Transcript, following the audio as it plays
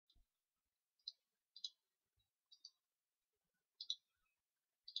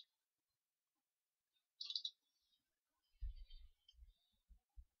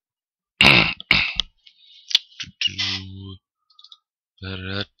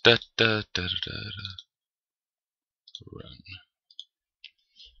Run.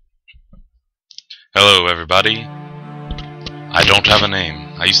 Hello, everybody. I don't have a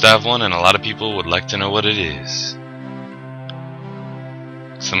name. I used to have one, and a lot of people would like to know what it is.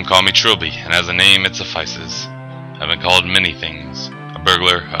 Some call me Trilby, and as a name, it suffices. I've been called many things: a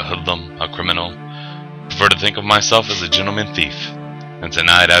burglar, a hoodlum, a criminal. I prefer to think of myself as a gentleman thief, and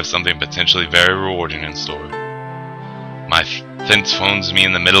tonight I have something potentially very rewarding in store. My fence phones me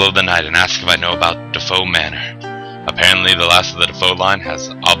in the middle of the night and asks if I know about Defoe Manor. Apparently, the last of the Defoe line has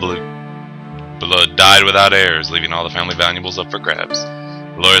died without heirs, leaving all the family valuables up for grabs.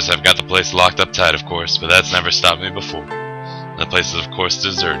 The lawyers have got the place locked up tight, of course, but that's never stopped me before. The place is, of course,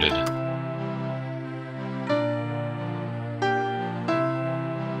 deserted.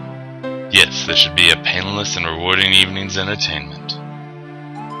 Yes, this should be a painless and rewarding evening's entertainment.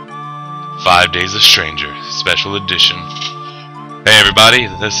 5 Days a Stranger, Special Edition. Hey everybody,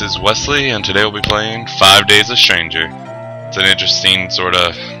 this is Wesley, and today we'll be playing 5 Days a Stranger. It's an interesting sort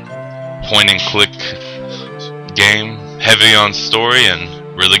of point-and-click game, heavy on story,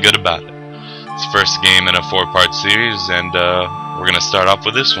 and really good about it. It's the first game in a 4-part series, and we're going to start off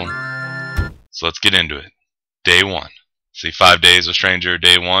with this one. So let's get into it. Day 1. See, 5 Days a Stranger,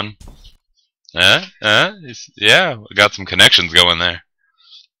 Day 1. Yeah, we got some connections going there.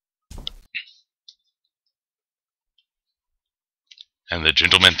 And the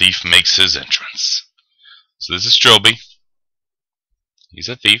gentleman thief makes his entrance. So this is Trilby. He's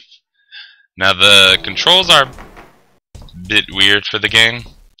a thief. Now the controls are a bit weird for the game.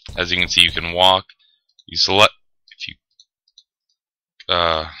 As you can see, you can walk. You select if you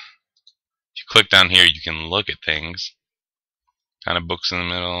click down here, you can look at things. Kind of books in the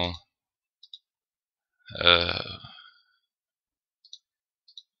middle.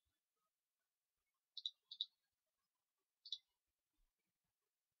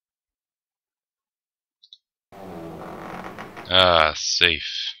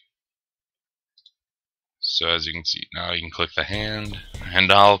 Safe. So as you can see, now you can click the hand,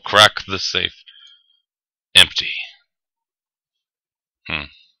 and I'll crack the safe. Empty.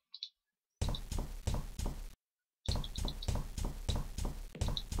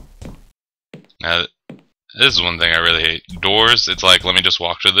 Now, this is one thing I really hate. Doors, it's like, let me just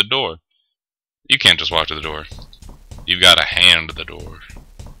walk to the door. You can't just walk to the door. You've got to hand the door.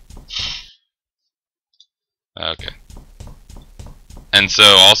 Okay. And so,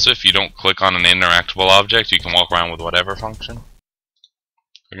 also, if you don't click on an interactable object, you can walk around with whatever function.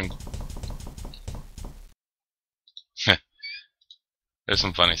 There's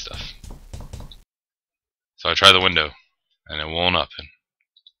some funny stuff. So I try the window, and it won't open.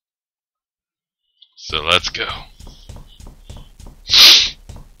 So let's go.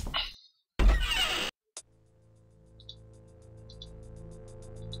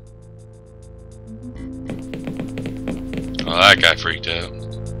 Oh, that guy freaked out.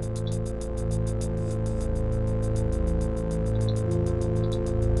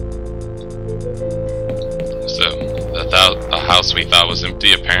 So, the house we thought was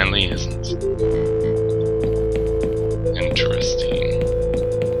empty apparently isn't. Interesting.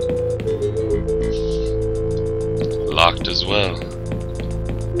 Locked as well.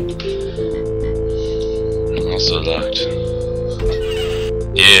 Also locked.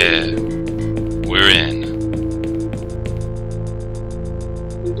 Yeah, we're in.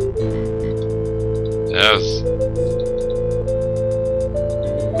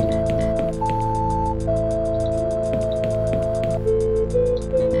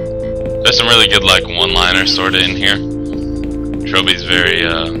 There's some really good like one-liners sorta in here. Trilby's very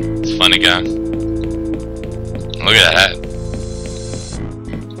funny guy. Look at that.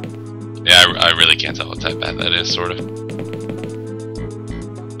 Yeah, I really can't tell what type of hat that is, sort of.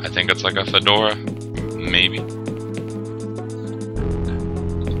 I think it's like a fedora, maybe.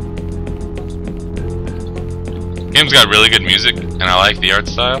 Game's got really good music, and I like the art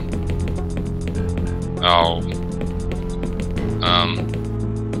style. Oh.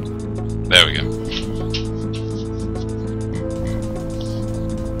 There we go.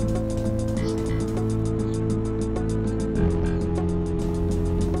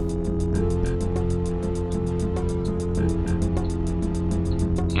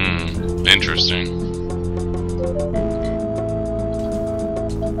 Interesting.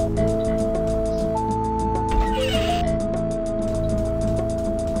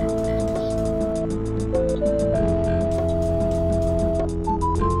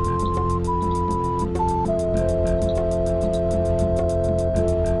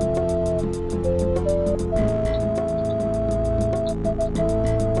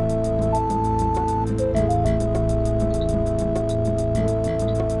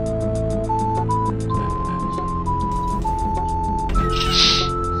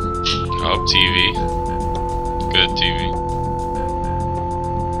 TV. Good TV.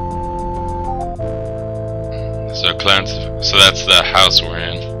 So Clarence, so that's the house we're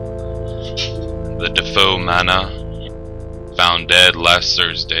in. The Defoe Manor. Found dead last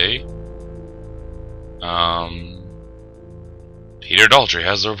Thursday. Peter Daltrey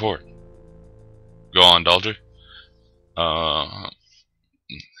has the report. Go on, Daltrey.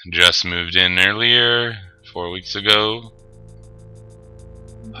 Just moved in earlier, 4 weeks ago.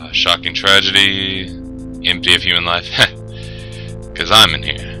 Shocking tragedy. Empty of human life. Cause I'm in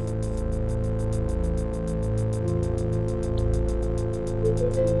here.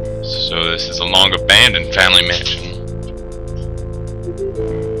 So this is a long abandoned family mansion.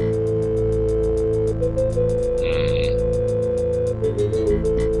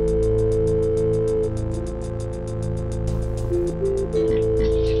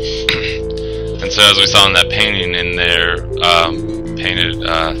 And so as we saw in that painting in there, painted,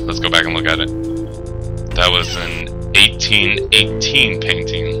 let's go back and look at it. That was an 1818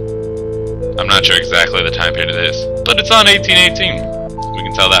 painting. I'm not sure exactly the time period it is, but it's on 1818. We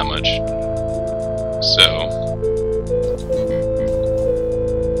can tell that much.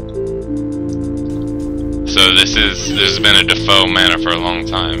 So this has been a Defoe Manor for a long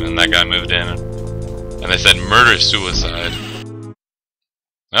time, and that guy moved in, and they said murder-suicide.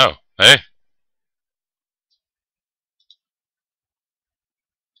 Oh, hey.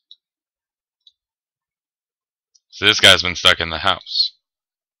 So this guy's been stuck in the house.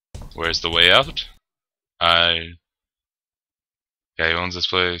 Where's the way out? Guy who owns this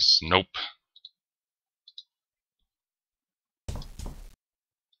place? Nope.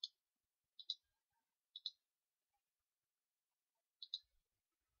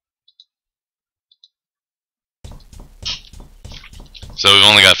 So we've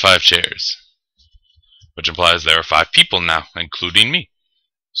only got 5 chairs, which implies there are 5 people now, including me.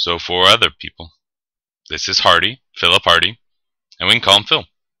 So 4 other people. This is Hardy, Philip Hardy, and we can call him Phil.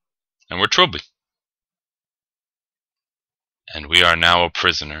 And we're Trilby. And we are now a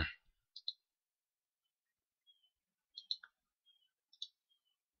prisoner.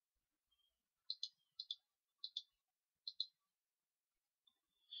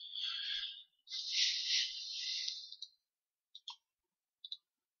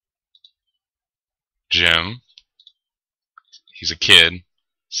 Jim. He's a kid.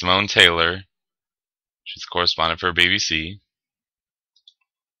 Simone Taylor. She's a correspondent for BBC.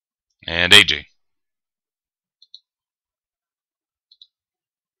 And AJ.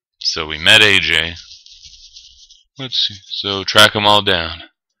 So we met AJ. Let's see. So track them all down.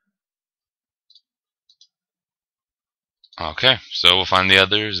 Okay, so we'll find the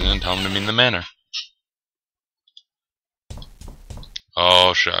others and tell them to meet in the manor.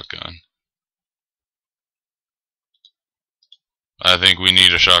 Oh, shotgun. I think we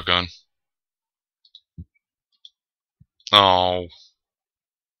need a shotgun. Oh.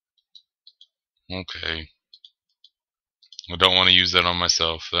 Okay. I don't want to use that on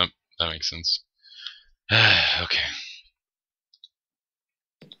myself. That makes sense. Okay.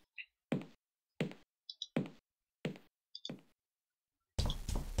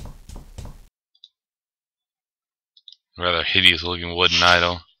 Rather hideous looking wooden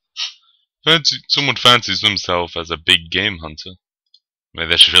idol. Someone fancies himself as a big game hunter. Maybe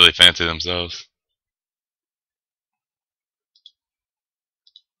they should really fancy themselves.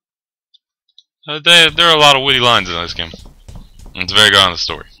 There are a lot of witty lines in this game. It's very good on the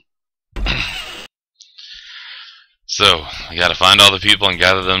story. So, we gotta find all the people and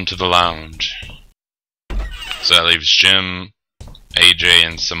gather them to the lounge. So that leaves Jim, AJ,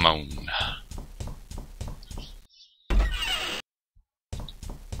 and Simone.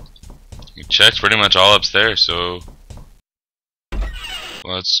 We checked pretty much all upstairs, so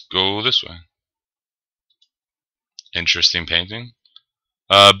let's go this way. Interesting painting.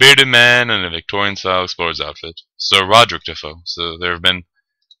 A bearded man in a Victorian-style explorer's outfit. So Roderick Defoe. So there have been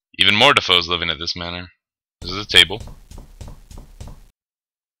even more Defoes living at this manor. This is a table.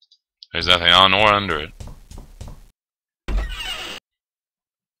 There's nothing on or under it.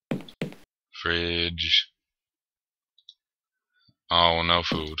 Fridge. Oh, no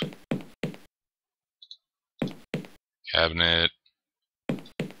food. Cabinet.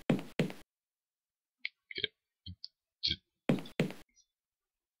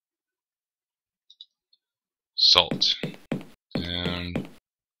 Salt. And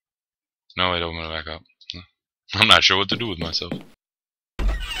no, wait, open it back up. I'm not sure what to do with myself.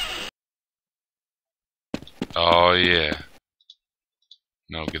 Oh yeah.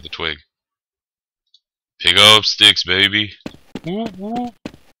 No, get the twig. Pick up sticks, baby. Woo woo.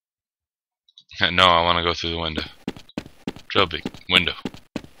 No, I want to go through the window. Real big window.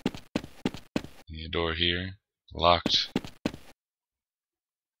 A door here. Locked.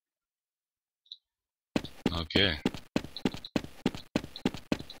 Okay.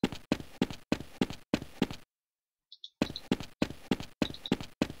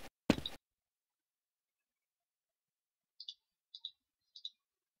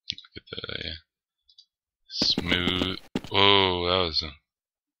 Get the smooth. Oh, that was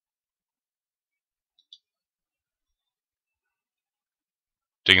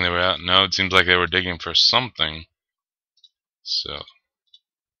digging their way out. No, it seems like they were digging for something. So,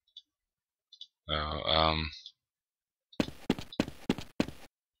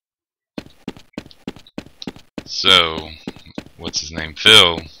 so what's his name?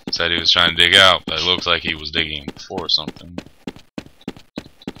 Phil said he was trying to dig out, but it looks like he was digging for something.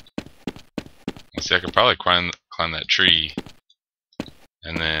 Let's see, I could probably climb that tree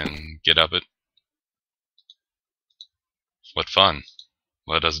and then get up it. What fun.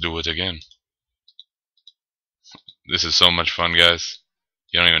 Let us do it again. This is so much fun, guys.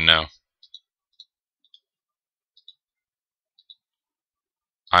 You don't even know.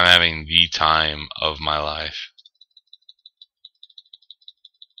 I'm having the time of my life.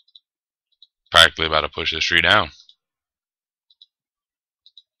 Practically about to push this tree down.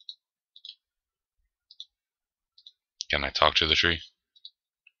 Can I talk to the tree?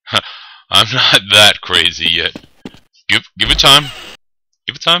 I'm not that crazy yet. Give it time.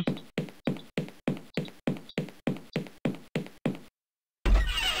 Give it time.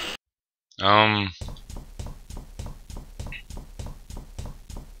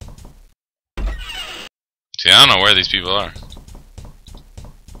 See, I don't know where these people are.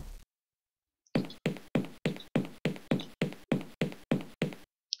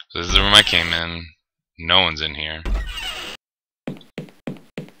 So this is the room I came in. No one's in here.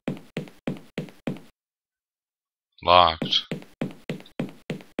 Locked.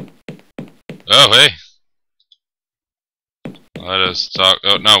 Oh, hey! Let us talk.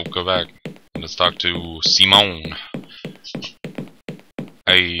 Oh, no, go back. Let us talk to Simone.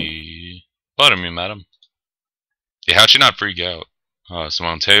 Hey. Pardon me, madam. Yeah, how'd she not freak out?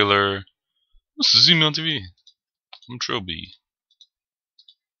 Simone Taylor. This is Email TV. I'm Trilby.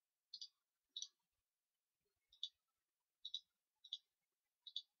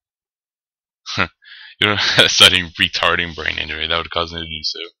 You know, studying retarding brain injury. That would cause me to do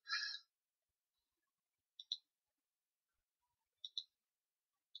so.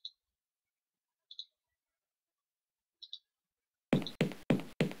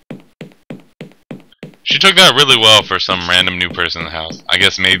 She took that really well for some random new person in the house. I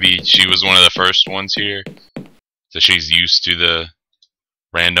guess maybe she was one of the first ones here, so she's used to the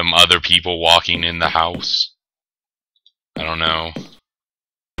random other people walking in the house. I don't know.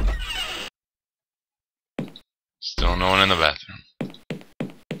 Still no one in the bathroom.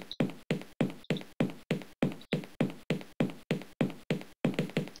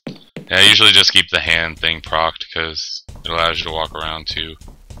 Yeah, I usually just keep the hand thing procced because it allows you to walk around too.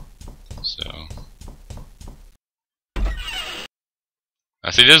 So. I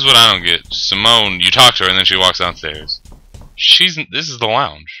see, this is what I don't get. Simone, you talk to her and then she walks downstairs. This is the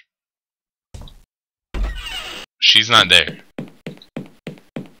lounge. She's not there.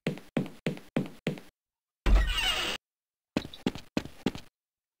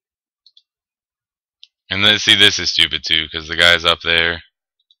 And then, see, this is stupid too, because the guy's up there,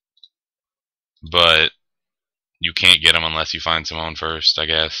 but you can't get him unless you find Simone first, I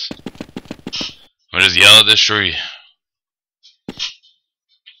guess. I'm gonna just yell at this tree.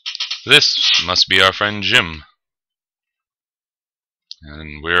 This must be our friend Jim.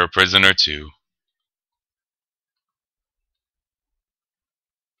 And we're a prisoner too.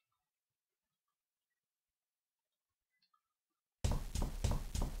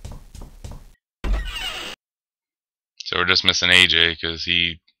 So we're just missing AJ because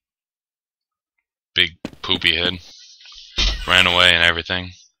he, big poopy head, ran away and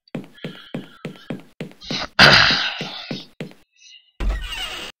everything.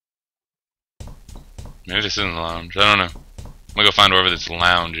 Maybe this isn't the lounge. I don't know. I'm gonna go find wherever this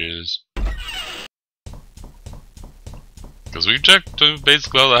lounge is. Because we checked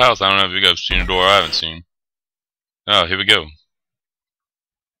basically all the house. I don't know if you guys have seen a door I haven't seen. Oh, here we go.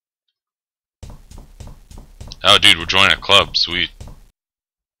 Oh, dude, we're joining a club. Sweet.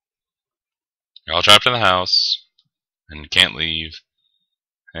 You're all trapped in the house, and you can't leave.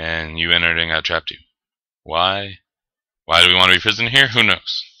 And you entered and got trapped too. Why? Why do we want to be prisoner here? Who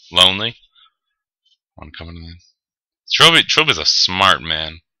knows? Lonely? One coming in. Trilby's a smart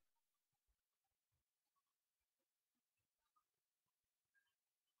man.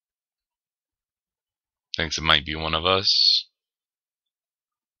 Thinks it might be one of us.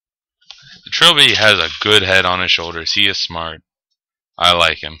 Trilby has a good head on his shoulders. He is smart. I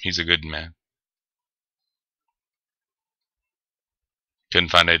like him. He's a good man. Couldn't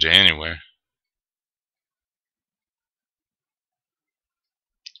find AJ anywhere.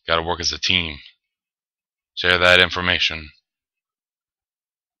 Gotta work as a team. Share that information.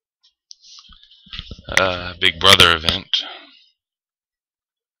 Big Brother event.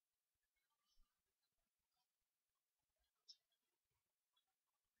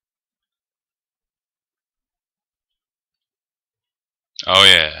 Oh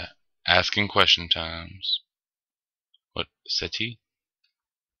yeah. Asking question times. What? Settee?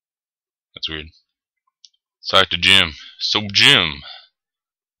 That's weird. Talk to Jim. So Jim.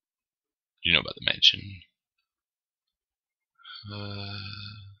 You know about the mansion.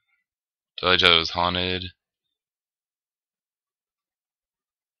 Tell each other it was haunted.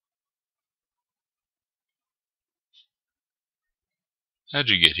 How'd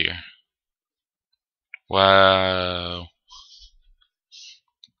you get here? Wow.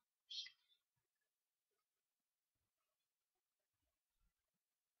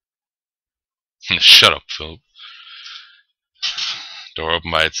 Shut up, Philip. Door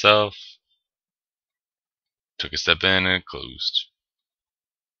opened by itself. Took a step in and it closed.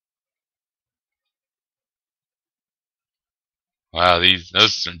 Wow, those are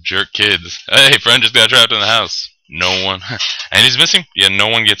some jerk kids. Hey, friend just got trapped in the house. No one. And he's missing? Yeah, no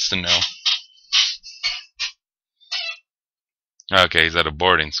one gets to know. Okay, he's at a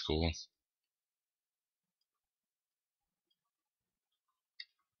boarding school.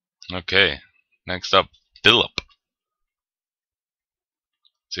 Okay, next up, Philip.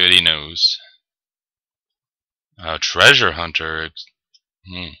 See what he knows. Treasure hunter.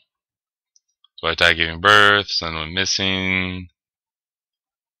 So I tag giving birth, someone missing.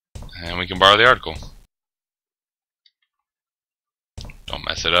 And we can borrow the article. Don't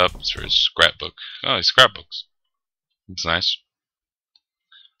mess it up. It's for his scrapbook. Oh, his scrapbooks. That's nice.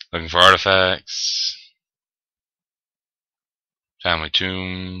 Looking for artifacts. Family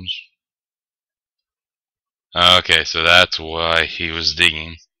tombs. Okay, so that's why he was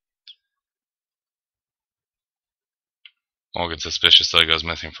digging. Won't get suspicious till he goes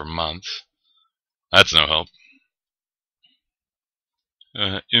missing for months. That's no help.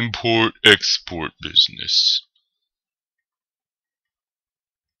 Import-export business.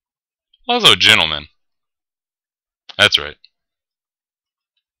 Also, gentlemen. That's right.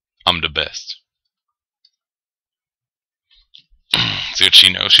 I'm the best. See what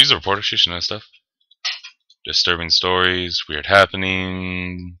she knows. She's a reporter. She should know stuff. Disturbing stories. Weird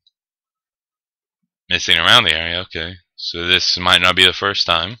happening. Missing around the area. Okay. So this might not be the first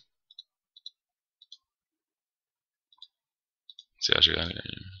time. Let's see how she got here.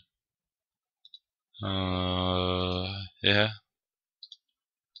 Yeah.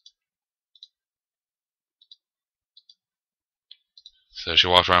 So she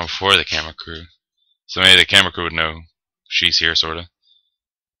walked around before the camera crew. So maybe the camera crew would know she's here, sorta.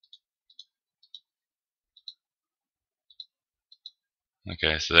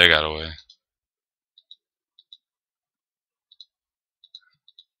 Okay, so they got away.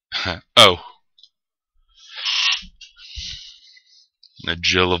 Oh. The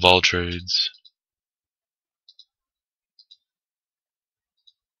Jill of all trades.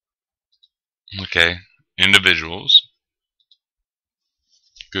 Okay. Individuals.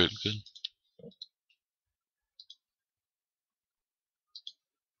 Good, good.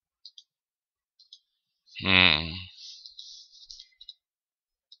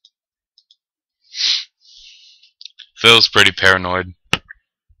 Phil's pretty paranoid.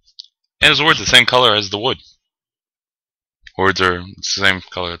 And his word's the same color as the wood. Words are the same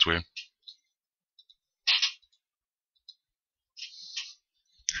color, that's weird.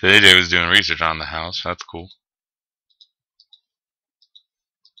 So AJ was doing research on the house, that's cool.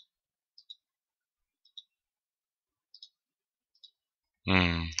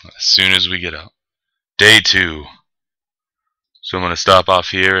 As soon as we get out. Day 2. So I'm gonna stop off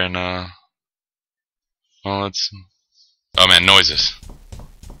here and well, let's. Oh man, noises.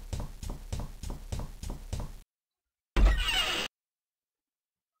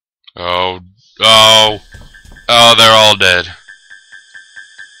 Oh, they're all dead.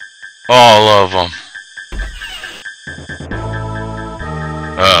 All of them.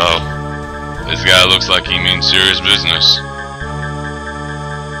 Uh-oh. This guy looks like he means serious business.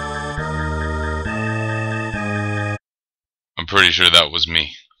 I'm pretty sure that was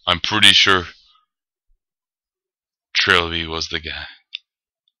me. I'm pretty sure Trilby was the guy.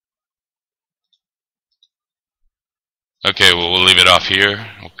 Okay, well, we'll leave it off here.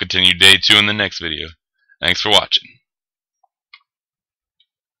 We'll continue day 2 in the next video. Thanks for watching.